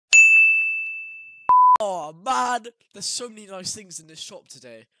Oh man, there's so many nice things in this shop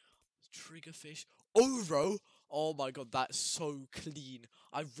today. Triggerfish, Oro. Oh my god, that's so clean.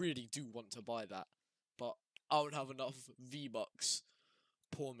 I really do want to buy that, but I don't have enough V-Bucks.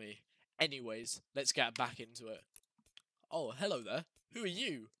 Poor me. Anyways, let's get back into it. Oh, hello there. Who are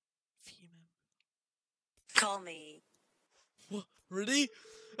you? Female. Call me. What? Really?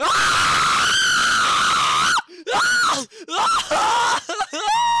 Ah! Ah!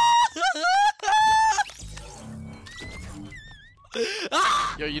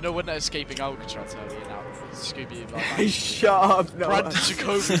 Ah! Yo, you know when they're escaping Alcatraz earlier now? Scooby and Hey, shut up! No, Brandon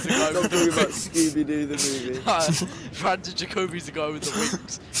Jacoby's the guy with the talking about wings. Scooby-Doo the movie. Brandon Jacoby's the guy with the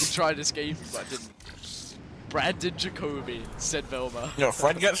wings. He tried to escape, but didn't. Brandon Jacoby, said Velma. Yo,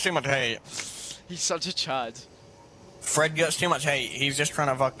 Fred gets too much hate. He's such a Chad. Fred gets too much hate. He's just trying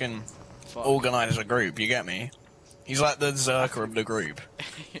to fucking organize a group, you get me? He's like the Zerker of the group.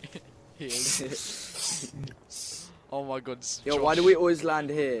 He is. Oh my god. Yo, Josh. why do we always land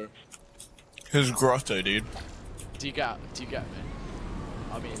here? His grotto, dude. Do you get me?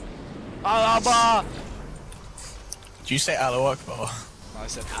 I mean, Alaba! Did you say Alo Akbar? I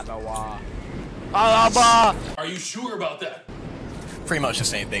said Anawa. Alaba! Are you sure about that? Pretty much the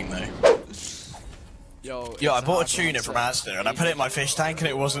same thing, though. Yo, I bought a tuna from Asda and I put it in my fish tank and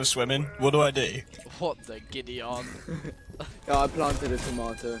it wasn't swimming. What do I do? What the Gideon? Yo, I planted a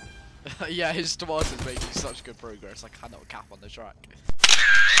tomato. Yeah, his tomatoes making such good progress. I cannot cap on the track.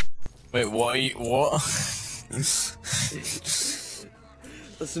 Wait, what?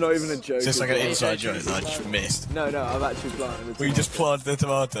 That's not even a joke. Is this like an inside joke that I just missed? No, I've actually planted a tomato. We just planted the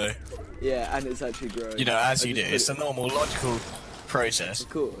tomato. Yeah, and it's actually growing. You know, as you do. It's a normal, logical process. Of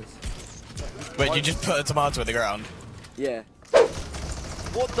course. Wait, you just put a tomato in the ground? Yeah.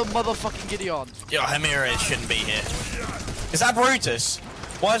 What the motherfucking Gideon? Yo, Hamira shouldn't be here. Is that Brutus?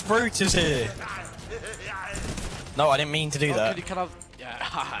 Why is Brutus here? No, I didn't mean to do that. Can I...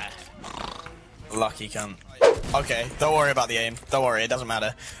 Yeah. Lucky cunt. Okay, don't worry about the aim. Don't worry, it doesn't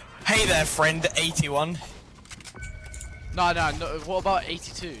matter. Hey there, friend 81. No. What about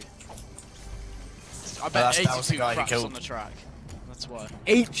 82? I bet that was the 82 guy who craps killed- on the track. That's why.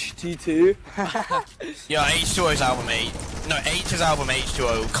 HT2. Yeah, H2O's album 8. No, H's album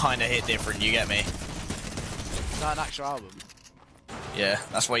H2O kinda hit different, you get me? Is that an actual album? Yeah,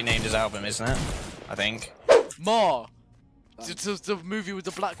 that's what he named his album, isn't it? I think. Ma! The movie with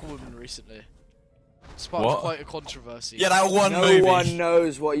the black woman recently. Sparked What? quite a controversy. Yeah, that one No movie. one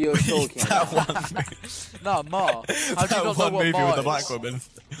knows what you're talking that about. one movie. Nah, Ma. How do you That not know one what movie Ma with the is? black woman.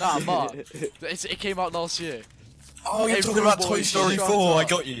 Nah, Ma. It came out last year. Oh, you're Hey, talking about rude Toy boy, Story shut 4. I up.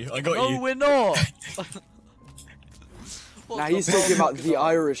 got you. No, we're not. Now he's talking about The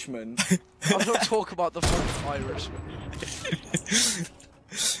Irishman. I'm not talking about the fucking Irishman.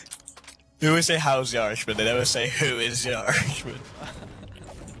 They always say, how's the Irishman? They never say, who is the Irishman?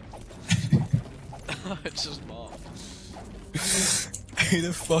 It's just Ma. Who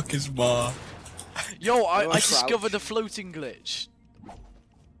the fuck is Ma? Yo, I Crouch. discovered a floating glitch.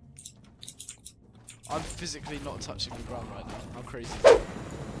 I'm physically not touching the ground right now. How crazy. You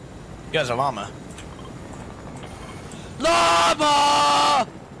guys are llama. Llama!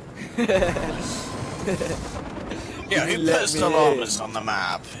 Yeah, who Let puts me the in. llamas on the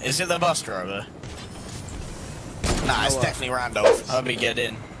map? Is it the bus driver? Nah, it's definitely Randolph. Herbie, get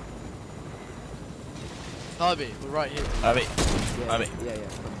in. Herbie, we're right here. Herbie. Yeah, Herbie. yeah.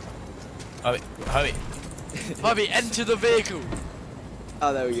 Herbie. Herbie. Herbie, enter the vehicle.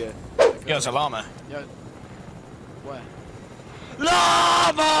 Oh, there we go. You guys are llama. Yo. Where?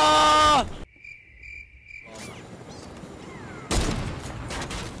 Llama!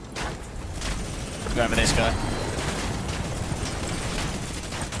 Go over this guy.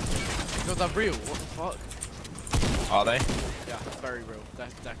 Yo, they're real. What the fuck? Are they? Yeah, very real. They're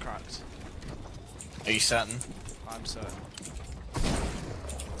cracked. Are you certain? I'm certain.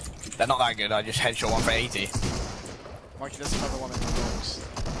 They're not that good. I just headshot one for 80. Mikey, there's another one in the box.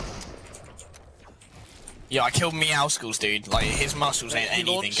 Yeah, I killed Meowskulls, dude. Like, his muscles ain't He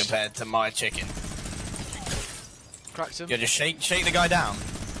anything launched. compared to my chicken. Cracked him. Yeah, just shake the guy down.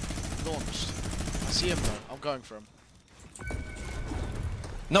 Launched. I see him though. I'm going for him.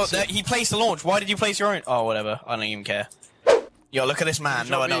 No, he placed the launch. Why did you place your own? Oh, whatever. I don't even care. Yo, look at this man.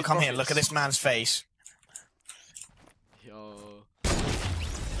 Drop No, me come here. rockets. Look at this man's face. Yo.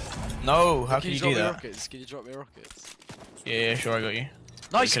 No, how can you drop do me that? rockets? Can you drop me rockets? Yeah, sure, I got you.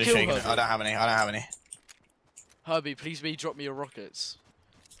 Nice You could've kill, shaken it. Herbie. I don't have any. Herbie, please me drop me your rockets.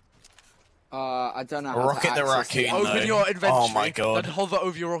 I don't know how Rocket to the access raccoon. it. No. Open your inventory. Oh my God. Then hover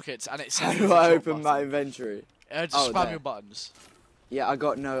over your rockets and it How says. do I open my inventory? Just Oh, spam there. your buttons. Yeah, I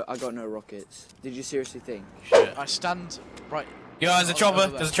got no rockets. Did you seriously think? Shit. I stand right. Yo, there's a over chopper. there.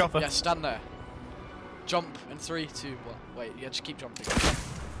 There's a chopper. Yeah, stand there. Jump in 3, 2, 1. Wait, yeah, just keep jumping.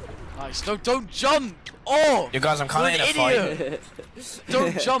 Nice. No, don't jump! Oh! You guys, I'm kind of in a fight. Idiot!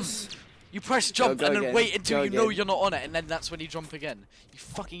 Don't jump! You press jump Go and then again. wait until Go you know again. you're not on it, and then that's when you jump again. You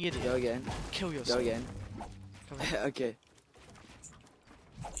fucking idiot. Go again. Kill yourself. Go again. Okay.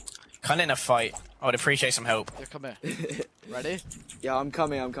 Kind of in a fight. I would appreciate some help. Yeah, come here. Ready? Yeah, I'm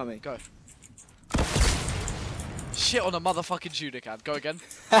coming. Go. Shit on a motherfucking shooter can. Go again.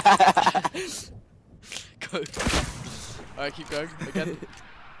 Go. Alright, keep going. Again.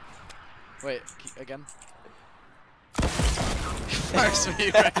 Wait, again. Rest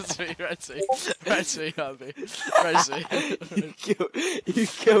me, Herbie. Rest me. You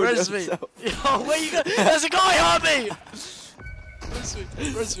killed Rest me. yourself. Oh, where you go? There's a guy, Herbie!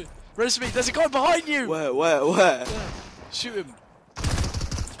 Rest me. There's a guy behind you! Where? Shoot him.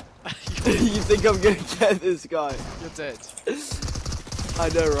 You think I'm gonna get this guy? You're dead. I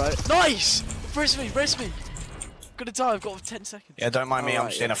know, right? Nice! Rest me. I'm gonna die, I've got 10 seconds. Yeah, don't mind me. I'm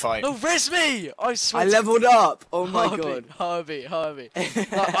Alright, just in a fight. No, rest me! I swear I to leveled up. Oh my god. Herbie. No,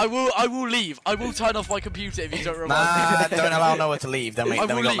 I will leave. I will turn off my computer if you don't remind Nah, me. don't allow Noah to leave. Then we I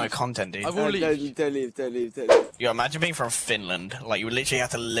got will no leave. content, dude. I will leave. Don't leave. Yo, imagine being from Finland. Like, you literally have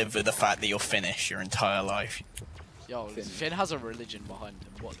to live with the fact that you're Finnish your entire life. Yo, Finn has a religion behind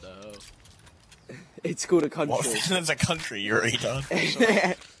him. What the hell? It's called a country. What, Finland's a country, you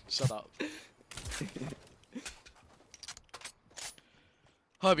retard? Shut up.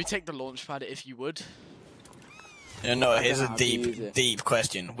 Herbie, take the launch pad if you would. Yeah, no, I here's don't a know how to use it. deep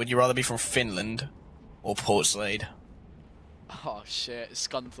question. Would you rather be from Finland or Port Slade? Oh shit,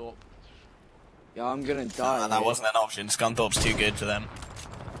 Scunthorpe. Yeah, I'm gonna die. Nah, that wasn't an option. Scunthorpe's too good for them.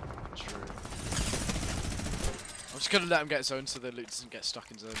 True. I'm just gonna let him get zone so the loot doesn't get stuck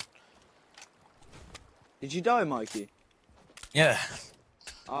in zone. Did you die, Mikey? Yeah.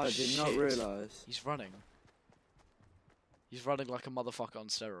 Oh, I did not Shit. realise. He's running. He's running like a motherfucker on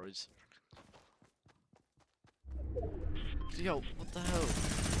steroids. Yo, what the hell?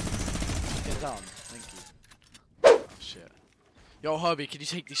 Get down, thank you. Oh shit. Yo, Herbie, can you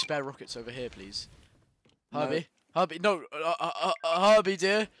take these spare rockets over here, please? No. Herbie? Herbie, no, Herbie,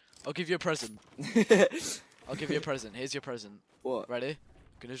 dear. I'll give you a present. I'll give you a present. Here's your present. What? Ready? I'm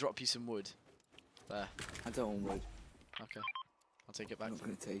gonna drop you some wood. There. I don't want wood. Okay. I'll take it back. I'm not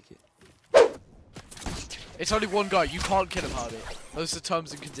gonna take it. It's only one guy. You can't kill him, Herbie. Those are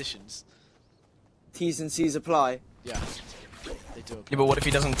terms and conditions. T's and C's apply. Yeah. They do. Yeah, but what if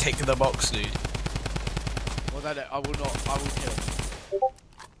he doesn't tick the box, dude? Well, then I will not. I will kill him.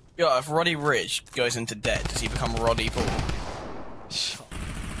 Yo, if Roddy Rich goes into debt, does he become Roddy Poor? Shut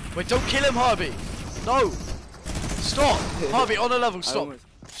up. Wait, don't kill him, Herbie! No! Stop! Herbie, on a level, stop! almost-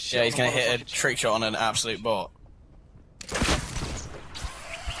 Shit, Yeah, he's on gonna a hit a motherfucking trick shot on an absolute bot.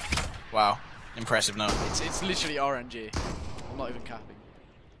 Wow. Impressive, no. It's literally RNG. I'm not even capping.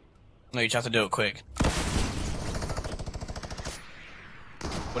 No, you just have to do it quick.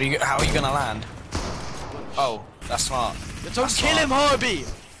 How are you gonna land? Oh, that's smart. Don't That's kill smart. him, Herbie!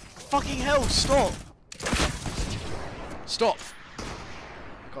 Fucking hell, stop! Stop!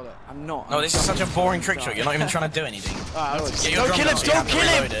 Got it. I'm not. No, I'm this is such a boring gonna trick die. shot. You're not even trying to do anything. Alright, Get your don't kill him! drum down so you Don't have to kill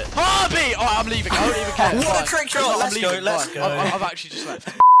him! reload it. Herbie! Alright, I'm leaving. I don't even care. What a Fine. trick shot! I'm Let's leaving. go, let's Fine. go. I've actually just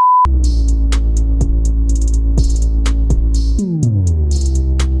left.